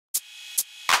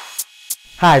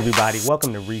Hi everybody,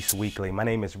 welcome to Reese Weekly. My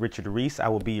name is Richard Reese. I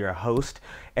will be your host.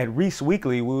 At Reese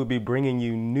Weekly, we will be bringing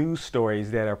you news stories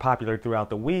that are popular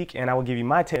throughout the week, and I will give you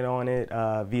my take on it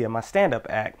via my stand-up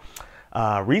act.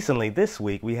 Recently, this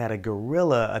week, we had a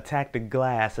gorilla attack the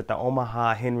glass at the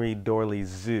Omaha Henry Dorley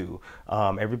Zoo.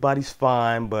 Everybody's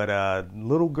fine, but a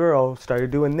little girl started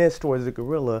doing this towards the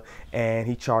gorilla, and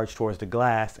he charged towards the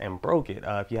glass and broke it.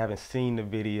 If you haven't seen the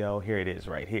video, here it is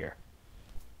right here.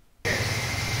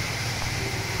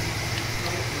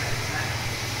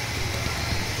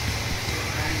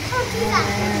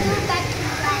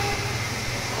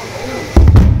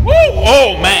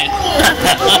 Oh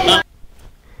man!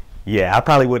 Yeah, I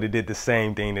probably would have did the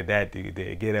same thing that dude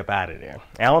did. Get up out of there.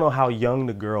 I don't know how young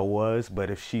the girl was,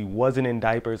 but if she wasn't in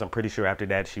diapers, I'm pretty sure after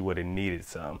that she would have needed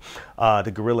some.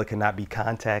 The gorilla cannot be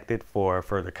contacted for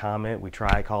further comment. We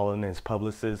tried calling his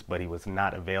publicist, but he was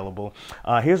not available.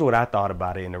 Here's what I thought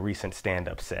about it in a recent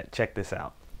stand-up set. Check this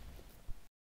out.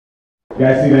 You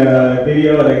guys see that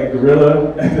video of that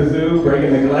gorilla at the zoo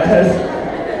breaking the glass?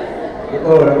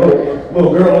 Oh,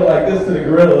 little girl went like this to the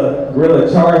gorilla. Gorilla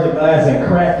charged the glass and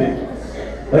cracked it.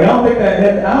 Like I don't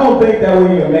think that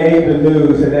would even made the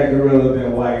news had that gorilla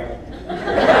been white.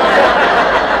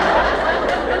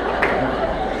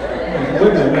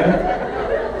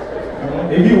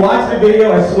 Man. If you watch the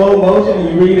video in slow motion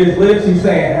and you read his lips, he's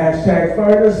saying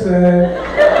 #Ferguson.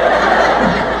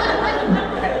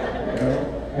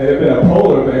 Had it been a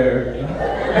polar bear,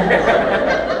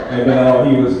 and now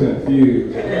he was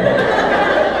confused.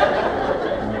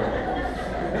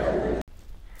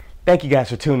 Thank you guys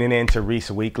for tuning in to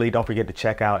Reese Weekly. Don't forget to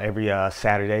check out every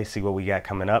Saturday, see what we got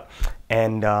coming up.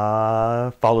 And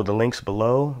follow the links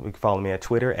below. You can follow me at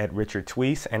Twitter at Richard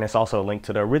Tweese, and it's also a link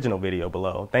to the original video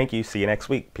below. Thank you. See you next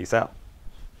week. Peace out.